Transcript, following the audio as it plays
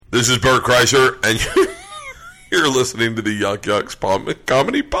This is Bert Kreischer, and you're listening to the Yuck Yucks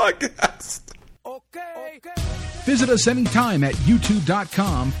Comedy Podcast. Okay. Visit us anytime at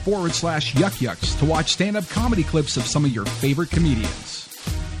youtube.com/Yuck Yucks to watch stand-up comedy clips of some of your favorite comedians.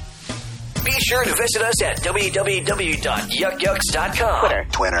 Be sure to visit us at www.yuckyucks.com.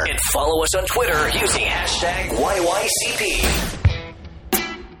 Twitter. And follow us on Twitter using hashtag YYCP.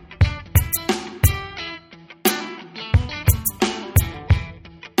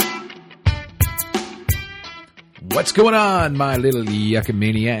 What's going on, my little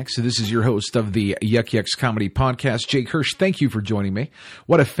Yuckamaniacs? This is your host of the Yuck Yucks Comedy Podcast, Jake Hirsch. Thank you for joining me.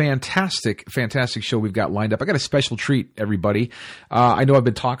 What a fantastic, fantastic show we've got lined up. I got a special treat, everybody. I know I've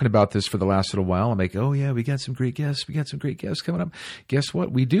been talking about this for the last little while. I'm like, oh yeah, we got some great guests. We got some great guests coming up. Guess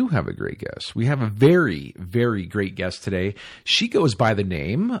what? We do have a great guest. We have a very, very great guest today. She goes by the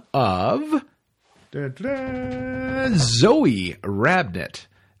name of Zoe Rabnett.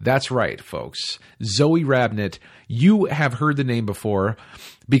 That's right, folks. Zoe Rabnett. You have heard the name before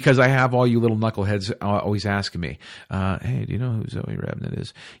because I have all you little knuckleheads always asking me, hey, do you know who Zoe Rabnett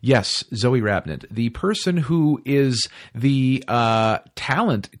is? Yes, Zoe Rabnett, the person who is the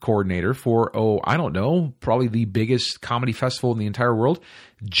talent coordinator for, I don't know, probably the biggest comedy festival in the entire world,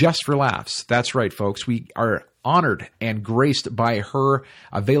 Just for Laughs. That's right, folks. We are honored and graced by her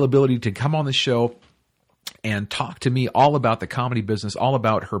availability to come on the show and talk to me all about the comedy business, all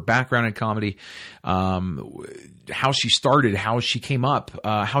about her background in comedy, how she started, how she came up,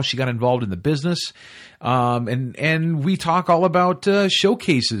 how she got involved in the business. And we talk all about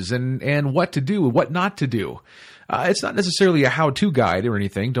showcases and what to do, what not to do. It's not necessarily a how-to guide or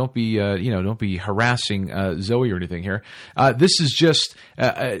anything. Don't be, don't be harassing Zoe or anything here. This is just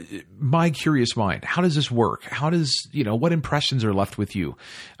my curious mind. How does this work? How does, what impressions are left with you?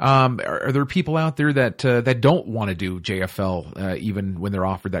 Are there people out there that don't want to do JFL even when they're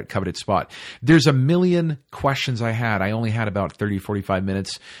offered that coveted spot? There's a million questions I had. I only had about 30, 45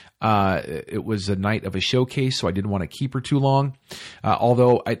 minutes. It was a night of a showcase, so I didn't want to keep her too long.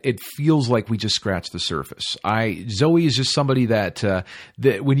 Although it feels like we just scratched the surface. Zoe is just somebody that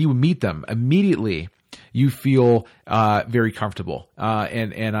when you meet them immediately, you feel very comfortable.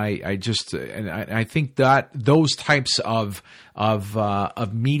 And I think that those types of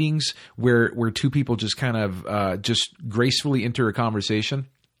meetings where two people just kind of just gracefully enter a conversation,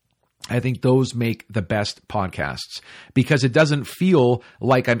 I think those make the best podcasts because it doesn't feel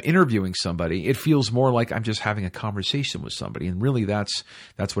like I'm interviewing somebody. It feels more like I'm just having a conversation with somebody. And really that's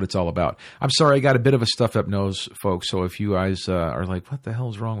what it's all about. I'm sorry, I got a bit of a stuffed up nose, folks. So if you guys are like, what the hell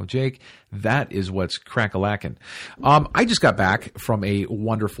is wrong with Jake? That is what's crack-a-lackin'. I just got back from a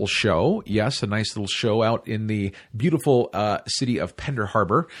wonderful show. Yes, a nice little show out in the beautiful city of Pender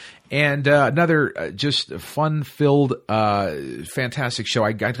Harbor. And another just fun-filled, fantastic show.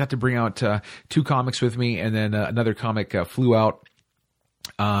 I got to bring out two comics with me, and then another comic flew out.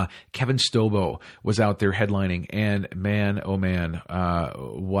 Kevin Stobo was out there headlining, and man, oh man,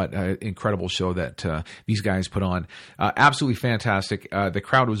 what an incredible show that these guys put on. Absolutely fantastic. The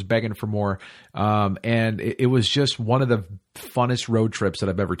crowd was begging for more, and it was just one of the funnest road trips that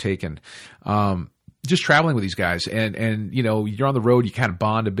I've ever taken. Just traveling with these guys, and you're on the road, you kind of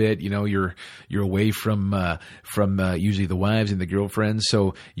bond a bit. You're away from usually the wives and the girlfriends,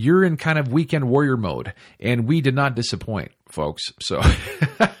 so you're in kind of weekend warrior mode. And we did not disappoint, folks. So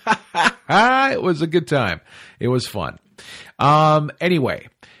it was a good time. It was fun. Anyway,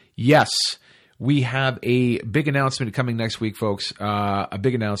 yes. We have a big announcement coming next week, folks. A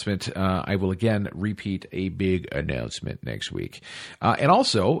big announcement. I will again repeat a big announcement next week. And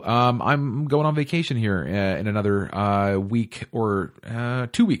also, I'm going on vacation here in another week or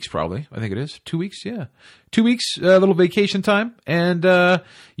 2 weeks, probably. I think it is 2 weeks. Yeah. 2 weeks, a little vacation time. And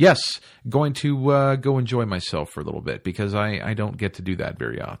yes, going to go enjoy myself for a little bit because I don't get to do that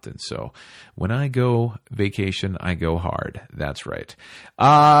very often. So when I go vacation, I go hard. That's right.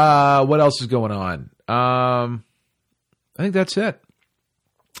 What else is going on? I think that's it.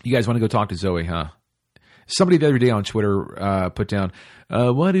 You guys want to go talk to Zoe, huh? Somebody the other day on Twitter put down,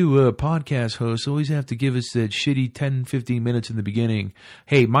 why do podcast hosts always have to give us that shitty 10, 15 minutes in the beginning?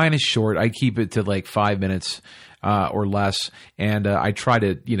 Hey, mine is short. I keep it to like 5 minutes or less. And I try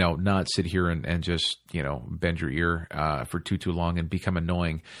to, not sit here and just, bend your ear for too long and become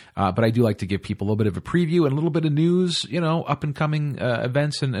annoying. But I do like to give people a little bit of a preview and a little bit of news, up and coming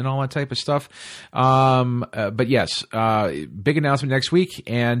events and all that type of stuff. But yes, big announcement next week.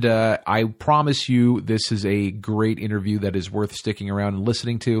 And I promise you this is a great interview that is worth sticking around and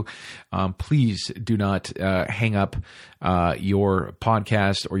listening to. Please do not hang up your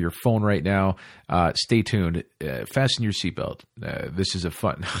podcast or your phone right now. Stay tuned. fasten your seatbelt. This is a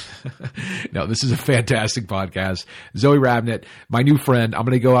fun. No, this is a fantastic podcast. Zoe Rabnett, my new friend. I'm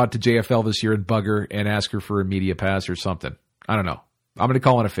going to go out to JFL this year and bug her and ask her for a media pass or something. I don't know. I'm going to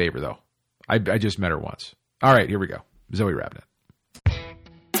call in a favor, though. I just met her once. All right, here we go. Zoe Rabnett.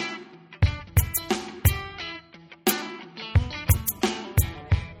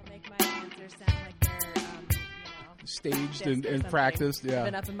 Staged and practiced. Yeah, I've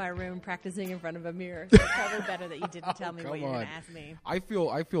been up in my room practicing in front of a mirror. So it's probably better that you didn't tell me what you were going to ask me. I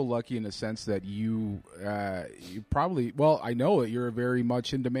feel lucky in the sense that you probably, well, I know that you're a very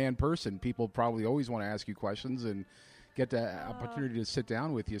much in demand person. People probably always want to ask you questions and get the opportunity to sit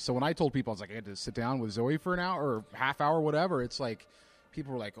down with you. So when I told people I was like, I had to sit down with Zoe for an hour or half hour, whatever, it's like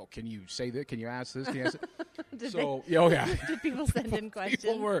people were like, "Oh, can you say that? Can you ask this? Can you ask it?" Did people send in questions?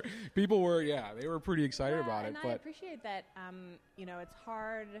 People were, yeah, they were pretty excited about it. And I appreciate that. It's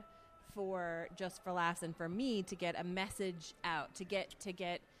hard for Just for Laughs and for me to get a message out, to get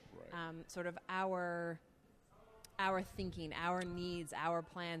sort of our thinking, our needs, our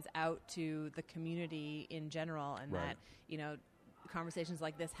plans out to the community in general, and that conversations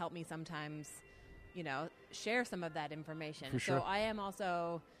like this help me sometimes. Share some of that information. For sure. So I am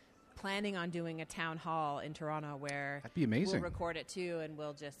also planning on doing a town hall in Toronto where that'd be amazing. We'll record it too, and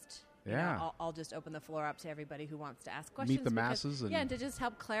we'll just I'll just open the floor up to everybody who wants to ask questions. Meet the masses, and to just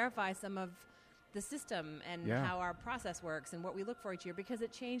help clarify some of the system and how our process works and what we look for each year, because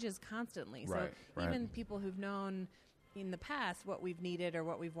it changes constantly. Right, so even people who've known in the past what we've needed or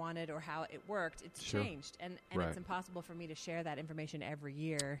what we've wanted or how it worked, it's changed, and it's impossible for me to share that information every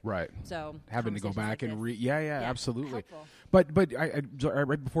year. Right. So having to go back and absolutely. Helpful. But I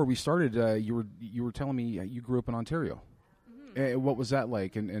right before we started, you were telling me you grew up in Ontario. What was that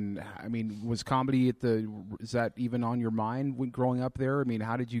like? And I mean, was comedy is that even on your mind when growing up there? I mean,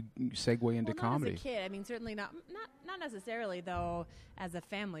 how did you segue into comedy? As a kid, I mean, certainly not necessarily, though. As a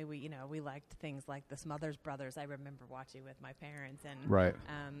family, we liked things like the Smothers Brothers. I remember watching with my parents, and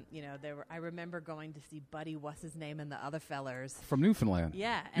I remember going to see Buddy, what's his name, and the other fellers from Newfoundland.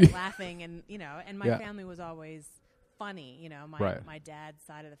 Yeah, and laughing, and and my family was always funny. My dad's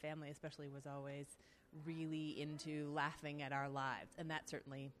side of the family, especially, was always really into laughing at our lives, and that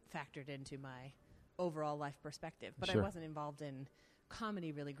certainly factored into my overall life perspective. But I wasn't involved in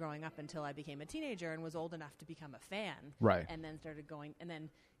comedy really growing up until I became a teenager and was old enough to become a fan. Right. And then started going, and then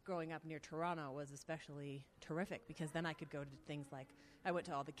growing up near Toronto was especially terrific, because then I could go to things like, I went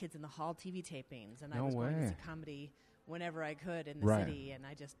to all the Kids in the Hall TV tapings, and I was going to see comedy whenever I could in the city, and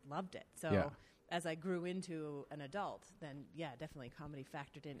I just loved it. So as I grew into an adult, then definitely comedy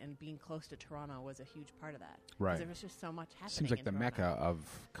factored in, and being close to Toronto was a huge part of that. Right. Because there was just so much happening. Seems like the Toronto. mecca of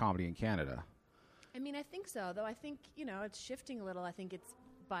comedy in Canada. I mean, I think so, though. I think, it's shifting a little. I think it's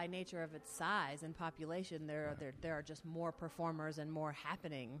by nature of its size and population. There are just more performers and more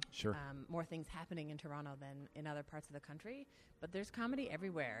happening. Sure. More things happening in Toronto than in other parts of the country. But there's comedy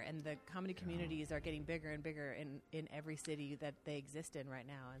everywhere, and the comedy communities are getting bigger and bigger in every city that they exist in right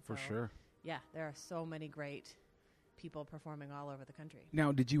now. And For sure. Yeah, there are so many great people performing all over the country.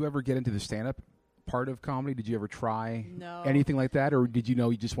 Now, did you ever get into the stand-up part of comedy? Did you ever try No. anything like that, or did you know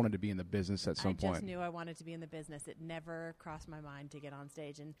you just wanted to be in the business at some point? I just knew I wanted to be in the business. It never crossed my mind to get on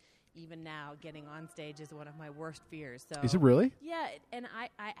stage, and even now, getting on stage is one of my worst fears. So is it really? Yeah, and I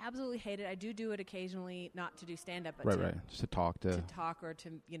absolutely hate it. I do it occasionally, not to do stand-up, but right, just to talk or to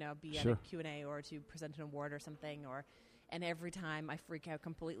be at a Q&A or to present an award or something, and every time I freak out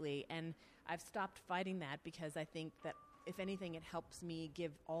completely, and I've stopped fighting that, because I think that if anything, it helps me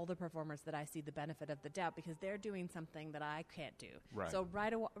give all the performers that I see the benefit of the doubt, because they're doing something that I can't do. Right. So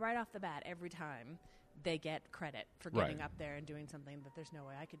right off the bat, every time, they get credit for getting up there and doing something that there's no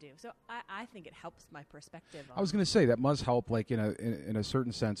way I could do. So I think it helps my perspective. I was going to say that must help, like in a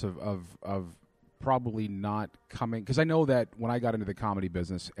certain sense of probably not coming, because I know that when I got into the comedy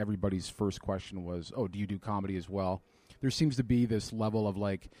business, everybody's first question was, "Oh, do you do comedy as well?" There seems to be this level of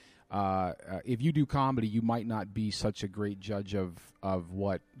like, if you do comedy, you might not be such a great judge of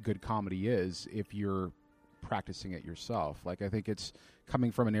what good comedy is if you're practicing it yourself. Like, I think it's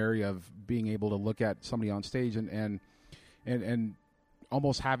coming from an area of being able to look at somebody on stage and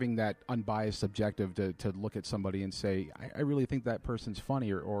almost having that unbiased objective to look at somebody and say, I really think that person's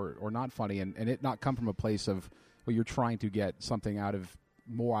funny or not funny, and it not come from a place of, well, you're trying to get something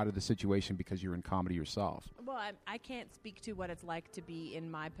more out of the situation because you're in comedy yourself. Well, I can't speak to what it's like to be in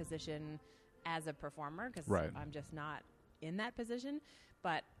my position as a performer, because I'm just not in that position.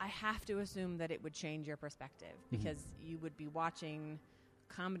 But I have to assume that it would change your perspective, because you would be watching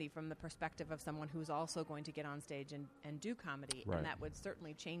comedy from the perspective of someone who's also going to get on stage and do comedy. Right. And that would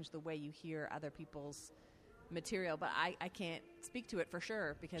certainly change the way you hear other people's material, but I can't speak to it for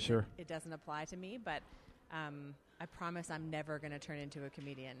sure because Sure. it doesn't apply to me. But I promise I'm never going to turn into a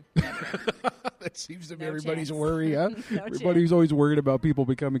comedian. Never. That seems to be No everybody's chance. worry. Huh? No Everybody's chance. always worried about people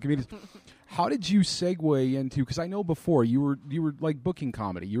becoming comedians. How did you segue into? Because I know before you were like booking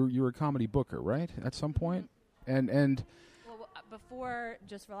comedy. You were a comedy booker, right? At some point, and Well, before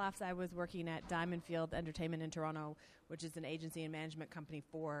Just for Laughs, I was working at Diamond Field Entertainment in Toronto, which is an agency and management company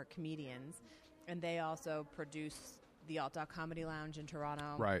for comedians, and they also produce the Alt Dot Comedy Lounge in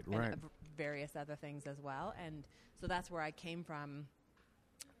Toronto, Right, and right. various other things as well. And so that's where I came from.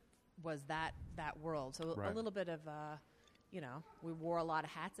 Was that world? So Right. a little bit of we wore a lot of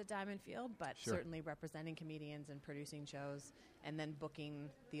hats at Diamond Field, but Sure. certainly representing comedians and producing shows, and then booking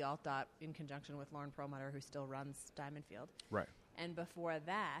the Alt Dot in conjunction with Lauren Perlmutter, who still runs Diamond Field. right. And before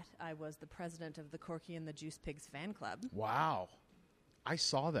that, I was the president of the Corky and the Juice Pigs fan club. Wow, I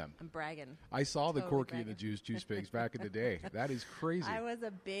saw them. I'm bragging. I saw the Totally Corky and the bragging. Juice Pigs back in the day. That is crazy. I was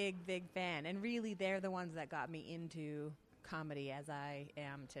a big fan, and really, they're the ones that got me into comedy as I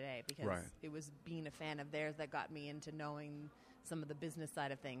am today, because Right. it was being a fan of theirs that got me into knowing some of the business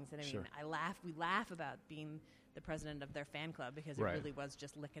side of things. And I mean, Sure. we laugh about being the president of their fan club because Right. it really was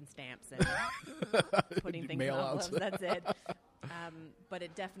just licking stamps and putting things in Mail outs. envelopes. That's it. But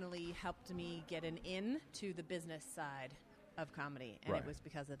it definitely helped me get an in to the business side of comedy, and Right. it was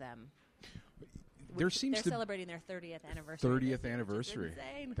because of them. There seems They're to celebrating their 30th anniversary. 30th this year, which is anniversary.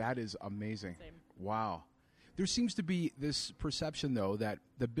 insane. That is amazing. Insane. Wow. There seems to be this perception, though, that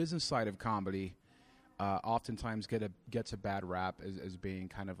the business side of comedy oftentimes gets a bad rap as being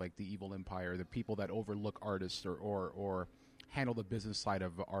kind of like the evil empire, the people that overlook artists or handle the business side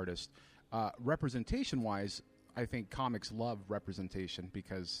of artists. Representation-wise, I think comics love representation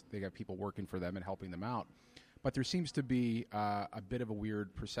because they got people working for them and helping them out. But there seems to be a bit of a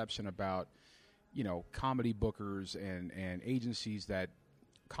weird perception about, comedy bookers and agencies that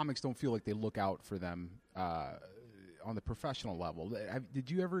comics don't feel like they look out for them on the professional level. Did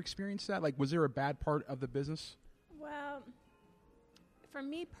you ever experience that? Like, was there a bad part of the business? Well, for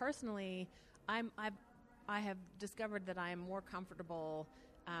me personally, I have discovered that I am more comfortable,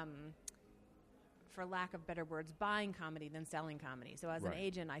 for lack of better words, buying comedy than selling comedy. So as Right. an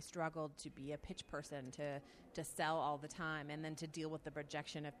agent, I struggled to be a pitch person, to sell all the time, and then to deal with the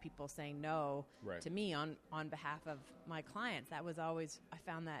rejection of people saying no Right. to me on behalf of my clients. That was always, I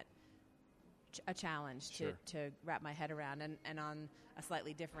found that a challenge Sure. to wrap my head around, and on a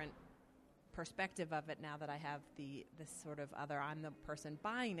slightly different perspective of it now that I have this sort of other, I'm the person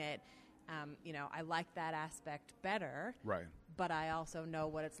buying it. I like that aspect better. Right. But I also know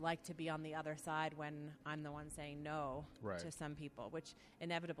what it's like to be on the other side when I'm the one saying no Right. to some people, which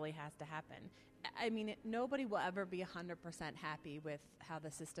inevitably has to happen. I mean, nobody will ever be 100% happy with how the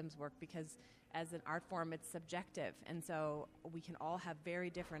systems work, because as an art form, it's subjective. And so we can all have very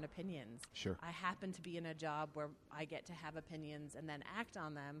different opinions. Sure. I happen to be in a job where I get to have opinions and then act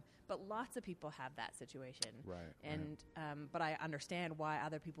on them, but lots of people have that situation. Right, And but I understand why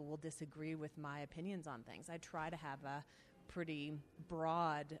other people will disagree with my opinions on things. I try to have a pretty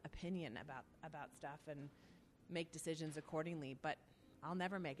broad opinion about stuff and make decisions accordingly, but I'll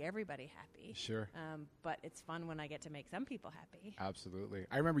never make everybody happy. Sure. But it's fun when I get to make some people happy. Absolutely.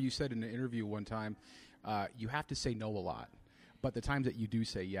 I remember you said in an interview one time, you have to say no a lot. But the times that you do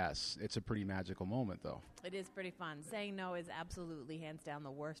say yes, it's a pretty magical moment, though. It is pretty fun. Saying no is absolutely, hands down,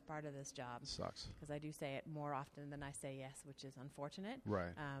 the worst part of this job. It sucks. Because I do say it more often than I say yes, which is unfortunate.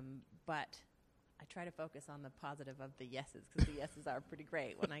 Right. But I try to focus on the positive of the yeses, because the yeses are pretty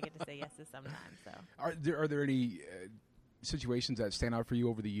great when I get to say yeses sometimes. So Are there any situations that stand out for you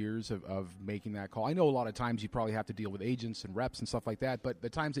over the years of making that call? I know a lot of times you probably have to deal with agents and reps and stuff like that, but the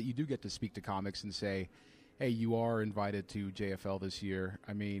times that you do get to speak to comics and say, hey, you are invited to JFL this year,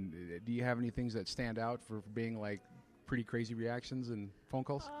 I mean, do you have any things that stand out for being like pretty crazy reactions and phone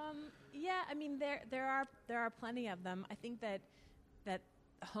calls? yeah, I mean there are plenty of them. I think that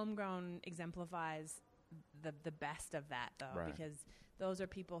Homegrown exemplifies the best of that, though, Right. because those are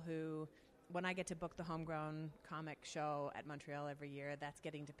people who, when I get to book the Homegrown comic show at Montreal every year, that's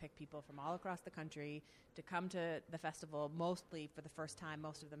getting to pick people from all across the country to come to the festival, mostly for the first time.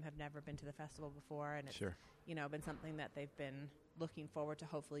 Most of them have never been to the festival before, and it's Sure. been something that they've been looking forward to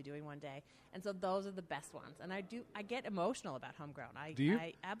hopefully doing one day. And so those are the best ones. And I get emotional about Homegrown. Do you?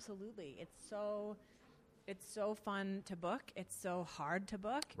 I absolutely. It's so fun to book. It's so hard to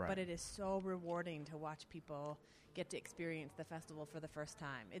book, Right. but it is so rewarding to watch people get to experience the festival for the first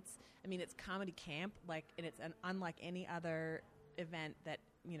time. It's comedy camp, and it's unlike any other event that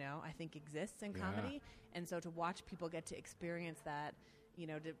I think exists in Yeah. comedy. And so to watch people get to experience that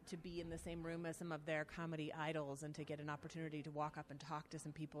to be in the same room as some of their comedy idols and to get an opportunity to walk up and talk to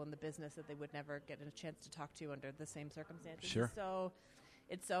some people in the business that they would never get a chance to talk to under the same circumstances. Sure. So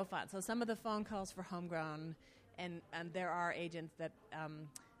it's so fun. So some of the phone calls for Homegrown, and there are agents that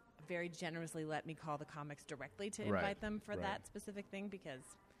very generously let me call the comics directly to invite them for that specific thing, because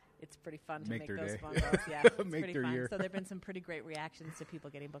it's pretty fun to make those day. phone calls. Yeah, it's Make pretty their fun. year. So there have been some pretty great reactions to people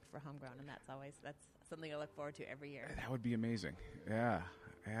getting booked for Homegrown, and that's something I look forward to every year. That would be amazing. Yeah.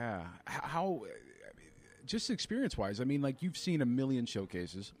 How just experience-wise, I mean, like, you've seen a million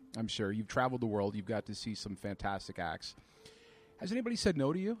showcases, I'm sure. You've traveled the world. You've got to see some fantastic acts. Has anybody said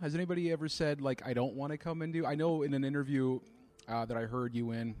no to you? Has anybody ever said, like, I don't want to come and do? I know in an interview that I heard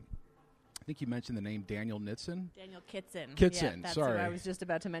you in, I think you mentioned the name Daniel Knitson. Daniel Kitson. Kitson, yeah, that's sorry. who I was just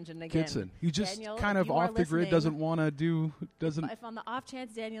about to mention again. Kitson. You just Daniel, kind if of you are off the grid, listening, doesn't want to do, doesn't. If on the off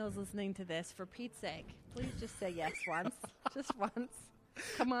chance Daniel is listening to this, for Pete's sake, please just say yes once. Just once.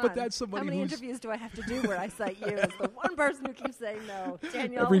 Come on. But that's somebody How many who's- interviews do I have to do where I cite you as the one person who keeps saying no?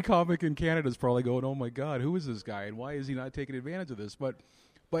 Daniel. Every comic in Canada is probably going, "Oh my God, who is this guy, and why is he not taking advantage of this?" But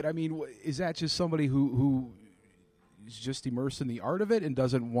I mean, is that just somebody who is just immersed in the art of it and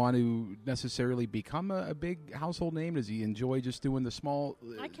doesn't want to necessarily become a big household name? Does he enjoy just doing the small?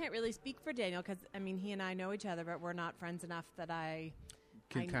 I can't really speak for Daniel because, I mean, he and I know each other, but we're not friends enough that I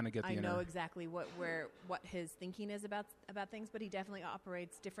Can kinda get the I know inner- exactly what his thinking is about things, but he definitely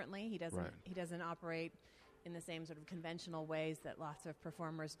operates differently. He doesn't operate in the same sort of conventional ways that lots of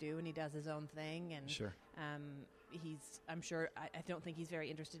performers do, and he does his own thing. And Sure. I don't think he's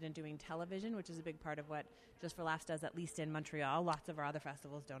very interested in doing television, which is a big part of what Just for Laughs does, at least in Montreal. Lots of our other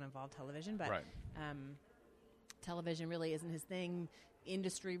festivals don't involve television, but Right. television really isn't his thing.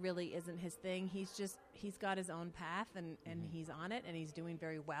 Industry really isn't his thing. He's got his own path, and he's on it, and he's doing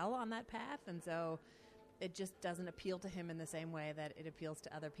very well on that path. And so it just doesn't appeal to him in the same way that it appeals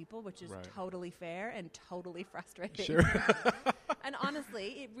to other people, which is Right. totally fair and totally frustrating. Sure. And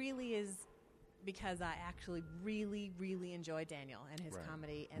honestly, it really is because I actually really, really enjoy Daniel and his Right.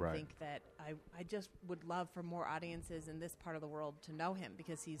 comedy, and Right. think that I just would love for more audiences in this part of the world to know him,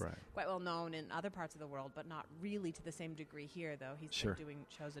 because he's Right. quite well known in other parts of the world, but not really to the same degree here, though. He's Sure. been doing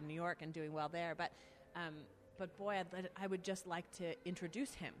shows in New York and doing well there. But boy, I would just like to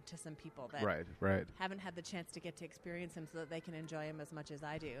introduce him to some people that Right. haven't had the chance to get to experience him, so that they can enjoy him as much as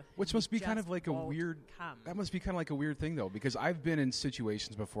I do. Which And must he be kind of just like a won't weird. come. That must be kind of like a weird thing, though, because I've been in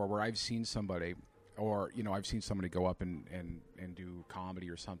situations before where I've seen somebody, or I've seen somebody go up and do comedy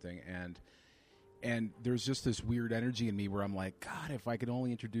or something, and there's just this weird energy in me where I'm like, God, if I could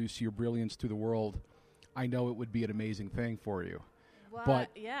only introduce your brilliance to the world, I know it would be an amazing thing for you. Well,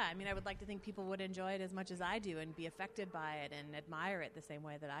 But- yeah, I mean, I would like to think people would enjoy it as much as I do and be affected by it and admire it the same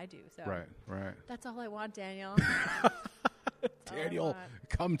way that I do. So Right. that's all I want, Daniel. Daniel,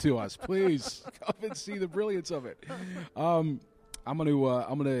 come to us, please. Come and see the brilliance of it. I'm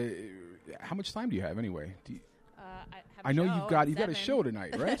gonna. How much time do you have anyway? I know you've got a show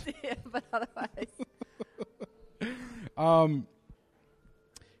tonight, right? Yeah, but otherwise,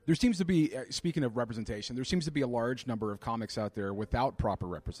 There seems to be, speaking of representation, there seems to be a large number of comics out there without proper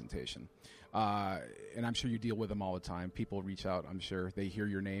representation. And I'm sure you deal with them all the time. People reach out, I'm sure. They hear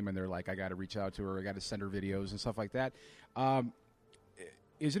your name and they're like, I got to reach out to her, I got to send her videos and stuff like that.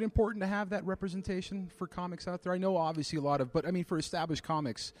 Is it important to have that representation for comics out there? I know obviously but I mean, for established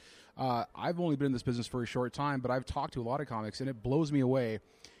comics, I've only been in this business for a short time, but I've talked to a lot of comics, and it blows me away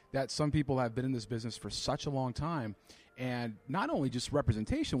that some people have been in this business for such a long time, and not only just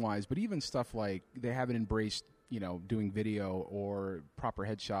representation-wise, but even stuff like they haven't embraced, doing video or proper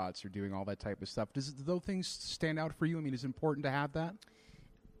headshots or doing all that type of stuff. Do those things stand out for you? I mean, is it important to have that?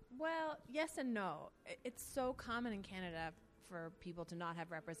 well, yes and no. It's so common in Canada for people to not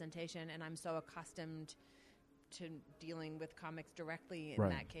have representation, and I'm so accustomed to dealing with comics directly in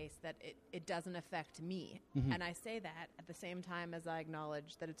Right. that case that it doesn't affect me. And I say that at the same time as I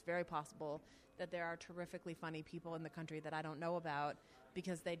acknowledge that it's very possible that there are terrifically funny people in the country that I don't know about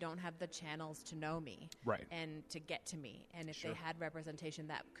because they don't have the channels to know me Right. and to get to me. And if Sure. they had representation,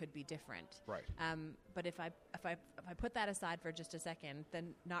 that could be different. Right. But if I put that aside for just a second,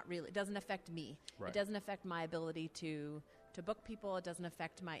 then not really. It doesn't affect me. Right. It doesn't affect my ability to book people. It doesn't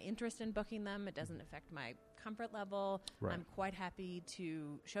affect my interest in booking them. It doesn't affect my comfort level. Right. I'm quite happy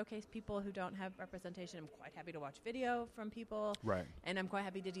to showcase people who don't have representation. I'm quite happy to watch video from people. Right. And I'm quite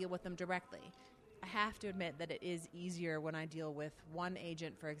happy to deal with them directly. I have to admit that it is easier when I deal with one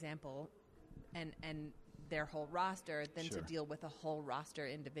agent, for example, and their whole roster than Sure. to deal with a whole roster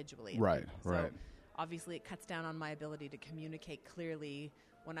individually. Right, So right. obviously it cuts down on my ability to communicate clearly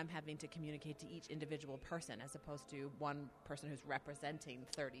when I'm having to communicate to each individual person as opposed to one person who's representing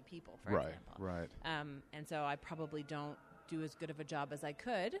 30 people, for example. Right. And so I probably don't do as good of a job as I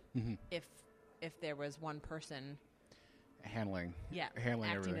could if there was one person handling acting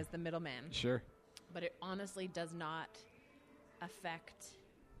everything. as the middleman. Sure. But it honestly does not affect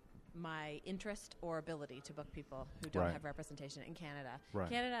my interest or ability to book people who don't Right. have representation in Canada. Right.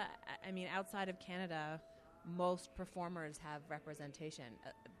 Canada, I mean, outside of Canada, most performers have representation.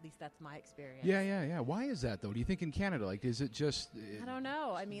 At least that's my experience. Yeah. Why is that, though? Do you think in Canada, like, is it just... I don't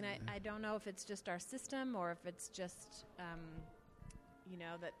know. I mean, I don't know if it's just our system or if it's just,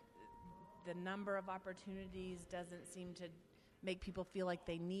 that the number of opportunities doesn't seem to make people feel like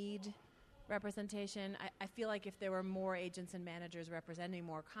they need representation. I feel like if there were more agents and managers representing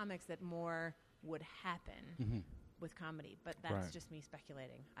more comics, that more would happen with comedy. But that's Right. just me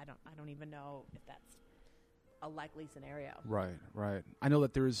speculating. I don't even know if that's a likely scenario. Right. I know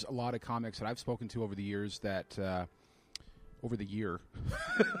that there's a lot of comics that I've spoken to over the years that... over the year,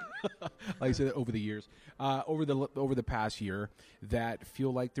 like I said, over the years, over the past year, that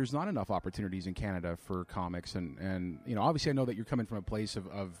feel like there's not enough opportunities in Canada for comics, and obviously I know that you're coming from a place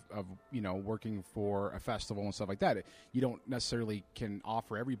of working for a festival and stuff like that. You don't necessarily can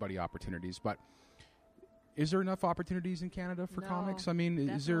offer everybody opportunities, but is there enough opportunities in Canada for No, comics? I mean,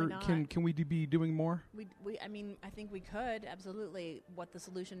 is there definitely not. can we be doing more? I mean, I think we could, absolutely. What the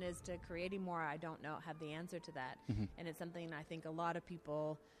solution is to creating more, I don't have the answer to that. And it's something I think a lot of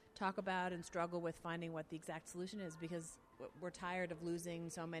people talk about and struggle with finding what the exact solution is, because we're tired of losing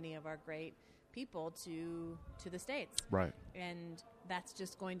so many of our great people to the States. Right. And that's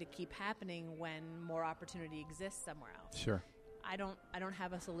just going to keep happening when more opportunity exists somewhere else. Sure. I don't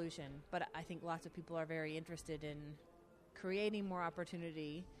have a solution, but I think lots of people are very interested in creating more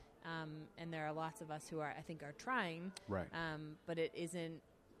opportunity, and there are lots of us who are trying. Right. But it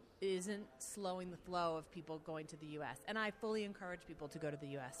isn't slowing the flow of people going to the U.S. And I fully encourage people to go to the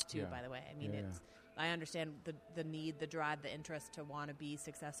U.S. too. Yeah. By the way, I mean I understand the need, the drive, the interest to want to be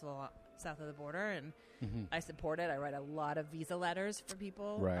successful south of the border, and I support it. I write a lot of visa letters for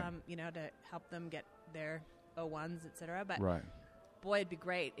people, Right. To help them get their O1s, etc. But Right. boy, it'd be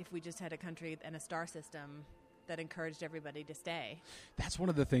great if we just had a country and a star system that encouraged everybody to stay. That's one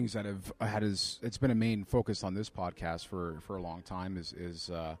of the things that I've had it's been a main focus on this podcast for a long time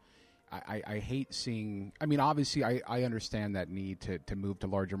is I hate seeing. I mean, obviously, I understand that need to move to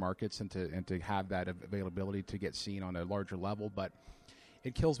larger markets and to have that availability to get seen on a larger level, but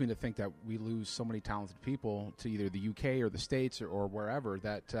it kills me to think that we lose so many talented people to either the UK or the States or wherever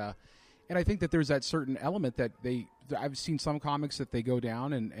that. And I think that there's that certain element that I've seen some comics that they go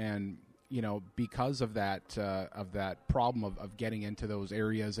down and because of that problem of getting into those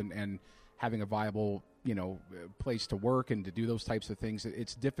areas and having a viable place to work and to do those types of things,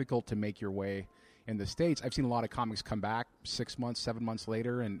 it's difficult to make your way in the States. I've seen a lot of comics come back 6 months, 7 months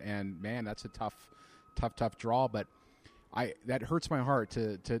later, and man, that's a tough draw. But that hurts my heart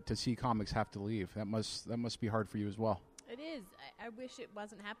to see comics have to leave. That must be hard for you as well. It is. I wish it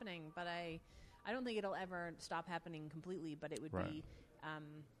wasn't happening, but I don't think it'll ever stop happening completely. But it would Right. be,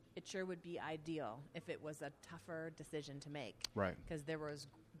 it sure would be ideal if it was a tougher decision to make. Right. Because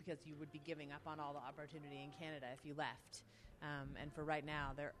you would be giving up on all the opportunity in Canada if you left. And for right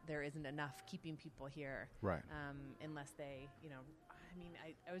now, there isn't enough keeping people here. Right. Unless they,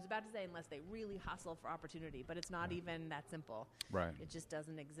 I was about to say unless they really hustle for opportunity, but it's not even that simple. Right. It just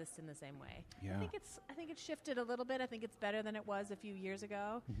doesn't exist in the same way. Yeah. I think it's shifted a little bit. I think it's better than it was a few years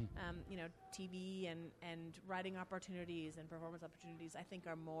ago. TV and writing opportunities and performance opportunities, I think,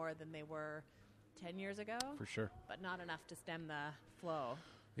 are more than they were 10 years ago. For sure. But not enough to stem the flow.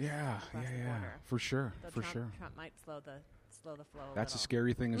 Yeah, across the border. for sure, Though for Trump, sure. Trump might slow the flow. That's a little.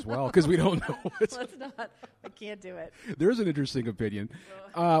 scary thing as well because we don't know. Let's not. I can't do it. There's an interesting opinion,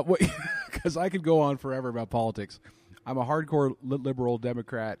 because I could go on forever about politics. I'm a hardcore liberal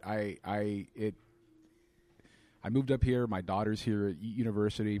Democrat. I moved up here. My daughter's here at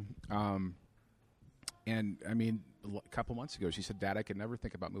university, and I mean, a couple months ago, she said, "Dad, I could never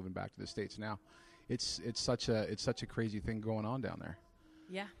think about moving back to the States now." It's such a crazy thing going on down there.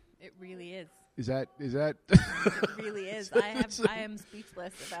 Yeah, it really is. Is that? It really is. I am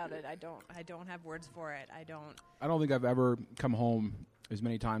speechless about it. I don't have words for it. I don't think I've ever come home as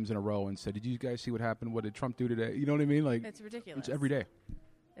many times in a row and said, "Did you guys see what happened? What did Trump do today?" You know what I mean? Like, It's ridiculous. It's every day.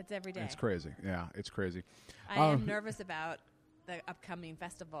 It's every day. It's crazy. Yeah, it's crazy. I am nervous about the upcoming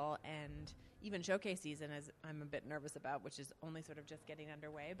festival and even showcase season, as I'm a bit nervous about, which is only sort of just getting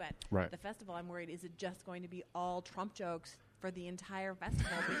underway. But Right. the festival, I'm worried, is it just going to be all Trump jokes for the entire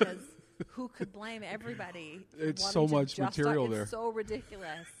festival? Because who could blame everybody? for It's wanting so to much just material talk? there. It's so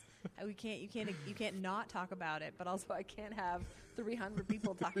ridiculous. You can't not talk about it, but also I can't have 300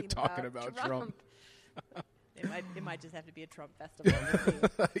 people talking about Trump. It might just have to be a Trump festival.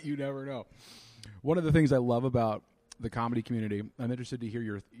 You never know. One of the things I love about the comedy community, I'm interested to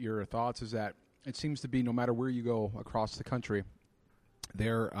hear your thoughts, is that it seems to be no matter where you go across the country,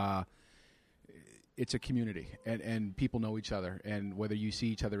 it's a community, and people know each other. And whether you see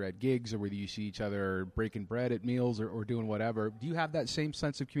each other at gigs or whether you see each other breaking bread at meals or doing whatever, do you have that same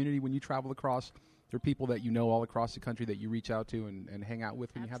sense of community when you travel across? There are people that you know all across the country that you reach out to and hang out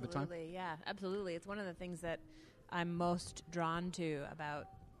with when you have the time? Absolutely, yeah, absolutely. It's one of the things that I'm most drawn to about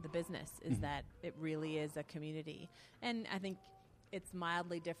the business is that it really is a community. And I think it's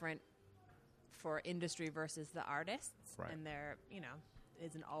mildly different for industry versus the artists. Right. And there,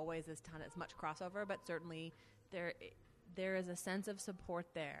 isn't always as much crossover, but certainly there is a sense of support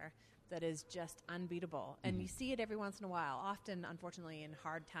there that is just unbeatable. And you see it every once in a while, often, unfortunately, in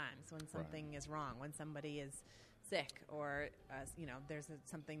hard times when something is wrong, when somebody is sick or, there's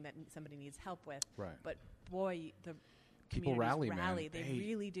something that somebody needs help with. Right. But, boy, the People communities rally, man. They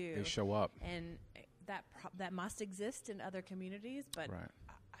really do. They show up. And that must exist in other communities, but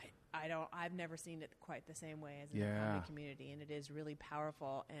I've never seen it quite the same way as in the comedy community, and it is really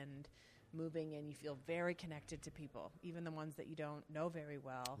powerful and moving, and you feel very connected to people, even the ones that you don't know very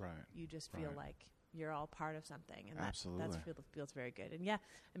well. Right. You just feel like you're all part of something, and Absolutely. that feels very good.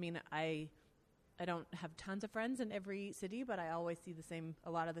 And I don't have tons of friends in every city, but I always see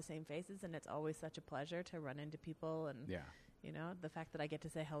a lot of the same faces, and it's always such a pleasure to run into people. And the fact that I get to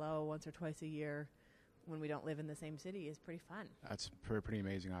say hello once or twice a year when we don't live in the same city is pretty fun. That's a pretty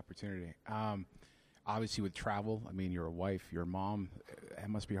amazing opportunity. Obviously, with travel, you're a wife, you're a mom. It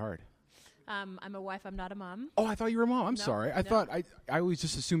must be hard. I'm a wife. I'm not a mom. Oh, I thought you were a mom. I'm No, sorry. I no. thought I always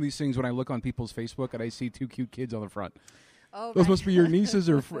just assume these things when I look on people's Facebook and I see two cute kids on the front. Oh, Those right. must be your nieces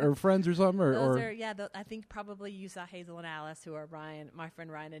or friends or something, Those are, I think probably you saw Hazel and Alice, who are my friend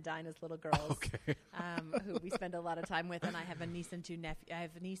Ryan and Dinah's little girls, who we spend a lot of time with. And I have a niece and I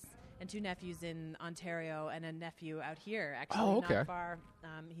have a niece and two nephews in Ontario and a nephew out here, actually, not far.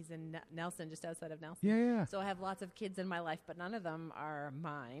 He's in Nelson, just outside of Nelson. Yeah. So I have lots of kids in my life, but none of them are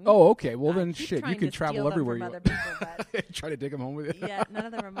mine. Oh, okay. Well, then, keep shit, you trying can to travel steal them everywhere from you other want. people, but Try to take them home with you. yeah, none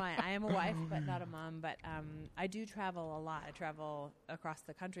of them are mine. I am a wife, but not a mom. But I do travel a lot. I travel across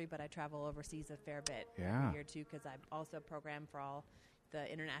the country, but I travel overseas a fair bit every year too, because I also program for all the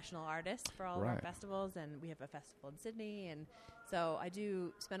international artists for all of our festivals, and we have a festival in Sydney, and so I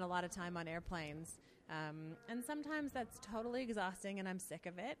do spend a lot of time on airplanes. And sometimes that's totally exhausting, and I'm sick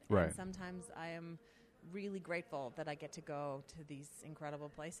of it. Right. And sometimes I am really grateful that I get to go to these incredible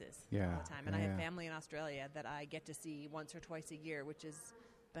places all the time. And I have family in Australia that I get to see once or twice a year, which is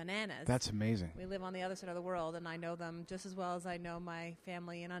bananas. That's amazing. We live on the other side of the world, and I know them just as well as I know my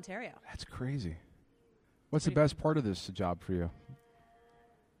family in Ontario. That's crazy. What's the best part of this job for you?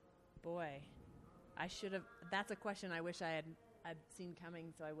 Boy, I should have. That's a question I wish I'd seen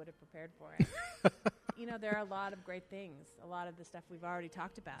coming, so I would have prepared for it. There are a lot of great things. A lot of the stuff we've already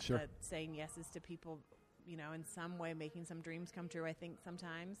talked about. Sure. Saying yeses to people, in some way making some dreams come true. I think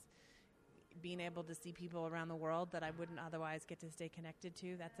sometimes being able to see people around the world that I wouldn't otherwise get to stay connected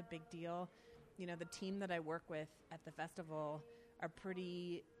to, that's a big deal. The team that I work with at the festival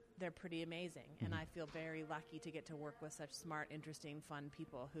they're pretty amazing. And I feel very lucky to get to work with such smart, interesting, fun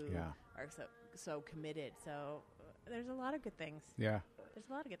people who are so committed. So there's a lot of good things. Yeah. There's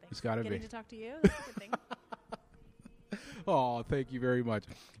a lot of good things. It's gotta Getting be. to talk to you, that's a good thing. Oh, thank you very much.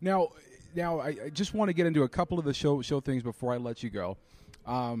 Now, I just want to get into a couple of the show things before I let you go.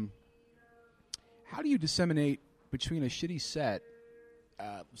 How do you disseminate between a shitty set,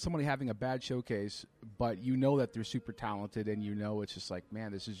 somebody having a bad showcase, but you know that they're super talented, and you know it's just like,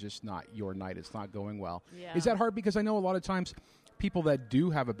 man, this is just not your night. It's not going well. Yeah. Is that hard? Because I know a lot of times people that do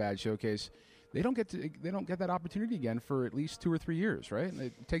have a bad showcase, they don't get that opportunity again for at least 2 or 3 years, right? And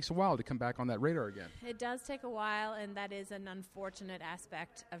it takes a while to come back on that radar again. It does take a while, and that is an unfortunate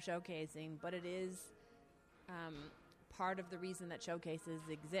aspect of showcasing, but it is part of the reason that showcases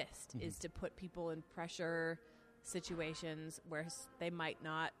exist is to put people in pressure situations where they might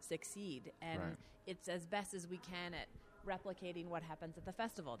not succeed. And it's as best as we can at replicating what happens at the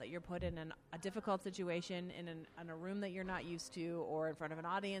festival, that you're put in a difficult situation in a room that you're not used to, or in front of an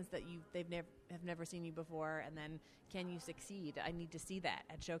audience that have never seen you before, and then can you succeed? I need to see that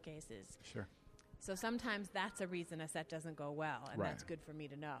at showcases. Sure. So sometimes that's a reason a set doesn't go well, and that's good for me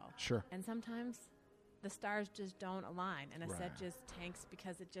to know. Sure. And sometimes the stars just don't align, and a set just tanks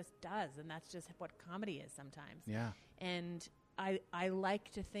because it just does, and that's just what comedy is sometimes. Yeah. And I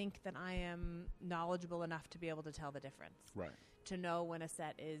like to think that I am knowledgeable enough to be able to tell the difference. Right. To know when a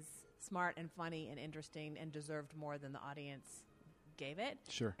set is smart and funny and interesting and deserved more than the audience gave it.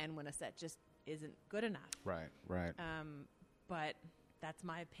 Sure. And when a set just isn't good enough. Right. Right. But that's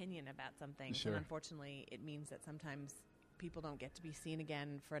my opinion about something. Sure. And unfortunately, it means that sometimes people don't get to be seen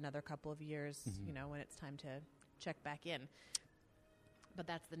again for another couple of years, Mm-hmm. when it's time to check back in. But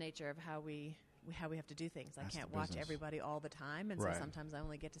that's the nature of how we have to do things. That's I can't the watch business. everybody all the time, and Right. so sometimes I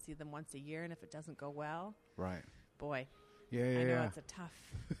only get to see them once a year, and if it doesn't go well, Right. boy, Yeah. I know Yeah. it's a tough,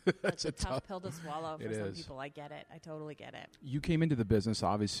 That's it's a tough pill to swallow for It some is. people. I get it. I totally get it. You came into the business,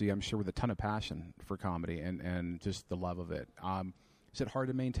 obviously, I'm sure, with a ton of passion for comedy and just the love of it. Is it hard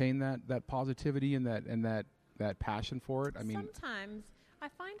to maintain that positivity and that passion for it? I mean, Sometimes I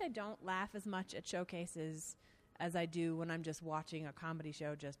find I don't laugh as much at showcases as I do when I'm just watching a comedy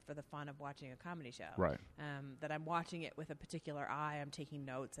show just for the fun of watching a comedy show. Right. That I'm watching it with a particular eye. I'm taking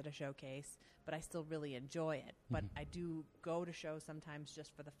notes at a showcase, but I still really enjoy it. But I do go to shows sometimes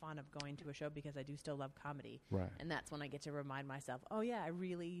just for the fun of going to a show because I do still love comedy. Right. And that's when I get to remind myself, oh, yeah,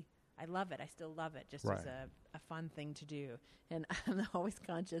 I love it. I still love it just Right. as a fun thing to do. And I'm always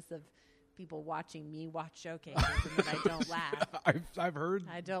conscious of people watching me watch showcases and that I don't laugh. I've heard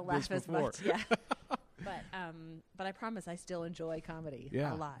I don't this laugh as before. much, yeah. But I promise I still enjoy comedy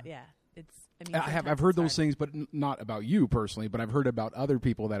Yeah. a lot. Yeah, I've I've heard those things, but not about you personally. But I've heard about other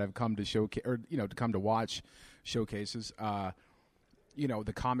people that have come to showcase, or to come to watch showcases.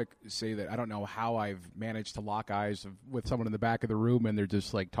 The comic say that I don't know how I've managed to lock eyes with someone in the back of the room, and they're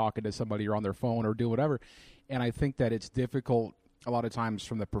just like talking to somebody or on their phone or do whatever. And I think that it's difficult a lot of times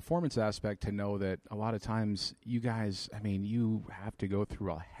from the performance aspect to know that a lot of times you guys, you have to go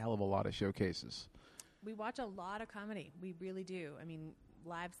through a hell of a lot of showcases. We watch a lot of comedy. We really do.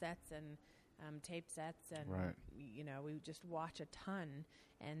 Live sets and taped sets, and Right. We just watch a ton.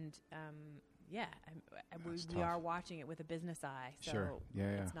 And we tough. are watching it with a business eye. So Sure. Yeah,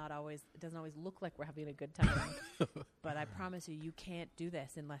 yeah. it's not always. It doesn't always look like we're having a good time. But I promise you can't do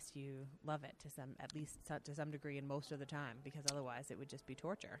this unless you love it at least to some degree, and most of the time, because otherwise it would just be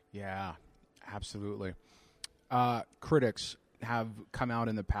torture. Yeah, absolutely. Critics have come out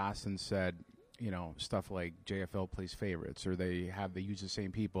in the past and said, stuff like JFL plays favorites, or they use the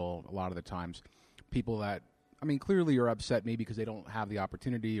same people a lot of the times. People that, clearly are upset maybe because they don't have the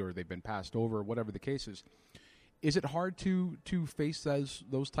opportunity or they've been passed over, whatever the case is. Is it hard to face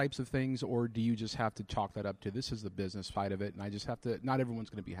those types of things, or do you just have to chalk that up to this is the business side of it, and I just have to, not everyone's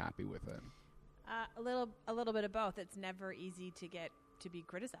going to be happy with it? A little bit of both. It's never easy to be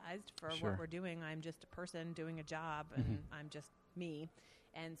criticized for Sure. what we're doing. I'm just a person doing a job, and I'm just me,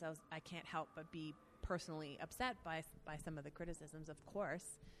 and so I can't help but be personally upset by some of the criticisms, of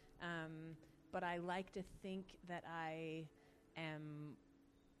course. But I like to think that I am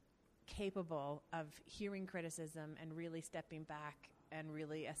capable of hearing criticism and really stepping back and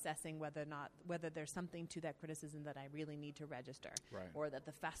really assessing whether there's something to that criticism that I really need to register, Right. or that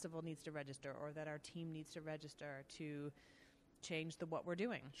the festival needs to register, or that our team needs to register to change what we're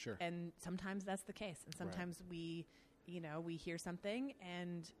doing. Sure. And sometimes that's the case, and sometimes we hear something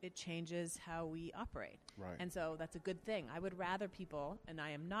and it changes how we operate. Right. And so that's a good thing. I would rather people, and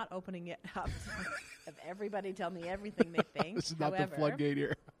I am not opening it up to have everybody tell me everything they think. This is not the floodgate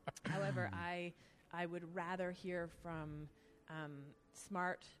here. However, I would rather hear from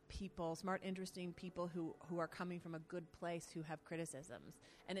smart people, smart, interesting people who are coming from a good place, who have criticisms.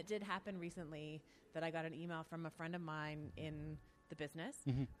 And it did happen recently that I got an email from a friend of mine in the business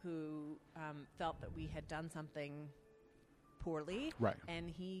who felt that we had done something poorly, Right.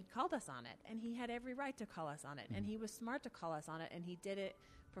 and he called us on it, and he had every right to call us on it, and he was smart to call us on it, and he did it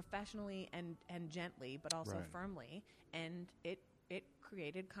professionally and gently, but also Right. firmly, and it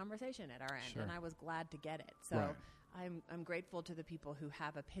created conversation at our end, Sure. and I was glad to get it. So Right. I'm grateful to the people who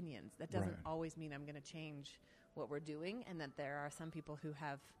have opinions. That doesn't Right. always mean I'm going to change what we're doing, and that there are some people who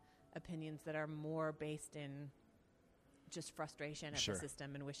have opinions that are more based in just frustration at Sure. the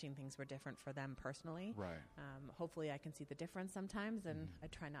system and wishing things were different for them personally. Right. Hopefully I can see the difference sometimes, and I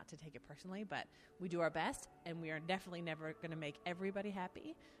try not to take it personally, but we do our best, and we are definitely never going to make everybody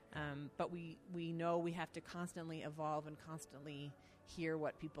happy. But we know we have to constantly evolve and constantly hear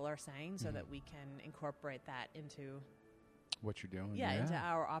what people are saying so that we can incorporate that into What you're doing. into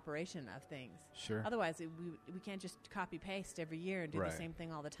our operation of things. Sure. Otherwise, we can't just copy paste every year and do Right. the same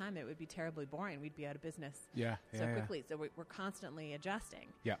thing all the time. It would be terribly boring. We'd be out of business Yeah. so quickly. So we're constantly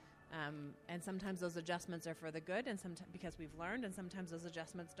adjusting. Yeah. And sometimes those adjustments are for the good, and sometimes because we've learned, and sometimes those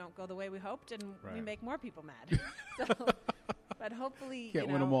adjustments don't go the way we hoped, and we Right. make more people mad. But hopefully, Can't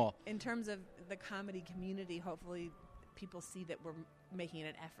win 'em all. in terms of the comedy community, hopefully people see that we're making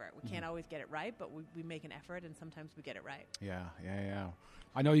an effort. We can't always get it right, but we make an effort, and sometimes we get it right. Yeah.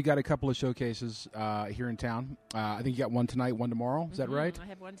 I know you got a couple of showcases here in town. I think you got one tonight, one tomorrow. Is that right? I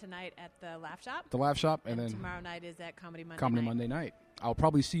have one tonight at the Laugh Shop. The Laugh Shop, and then tomorrow night is at Comedy Monday night. I'll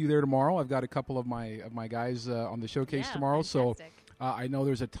probably see you there tomorrow. I've got a couple of my guys on the showcase tomorrow. Fantastic. So I know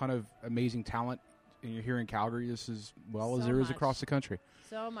there's a ton of amazing talent here in Calgary, just as well as there is across the country.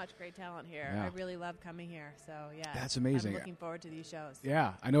 So much great talent here. Yeah. I really love coming here. So, yeah. That's amazing. I'm looking forward to these shows.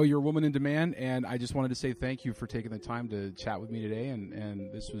 Yeah. I know you're a woman in demand, and I just wanted to say thank you for taking the time to chat with me today,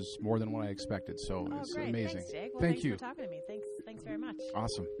 and this was more than what I expected. So it's great. amazing. Thanks, Jake. Well, thank thanks you for talking to me. Thanks very much.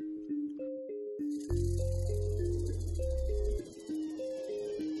 Awesome.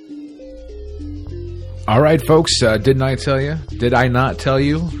 All right, folks. Didn't I tell you? Did I not tell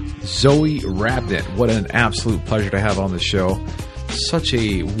you? Zoe Rabnett. What an absolute pleasure to have on the show. Such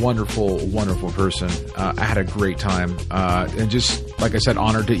a wonderful, wonderful person. I had a great time. And just, like I said,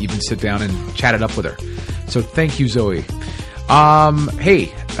 honored to even sit down and chat it up with her. So thank you, Zoe.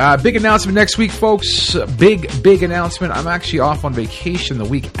 Hey, big announcement next week, folks. Big announcement. I'm actually off on vacation the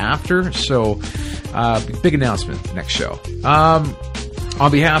week after. So big announcement next show. On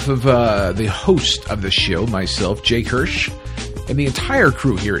behalf of the host of the show, myself, Jake Hirsch, and the entire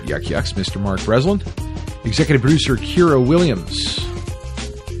crew here at Yuck Yucks, Mr. Mark Breslin, executive producer Kira Williams,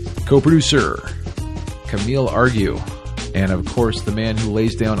 co-producer Camille Argue, and of course the man who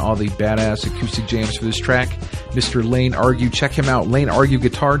lays down all the badass acoustic jams for this track, Mr. Lane Argue. Check him out,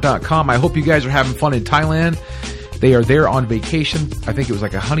 laneargueguitar.com. I hope you guys are having fun in Thailand. They are there on vacation. I think it was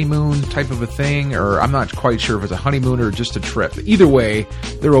like a honeymoon type of a thing, or I'm not quite sure if it's a honeymoon or just a trip. Either way,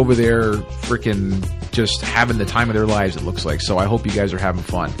 they're over there freaking just having the time of their lives, it looks like. So I hope you guys are having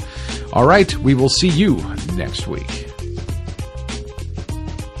fun. All right, we will see you next week.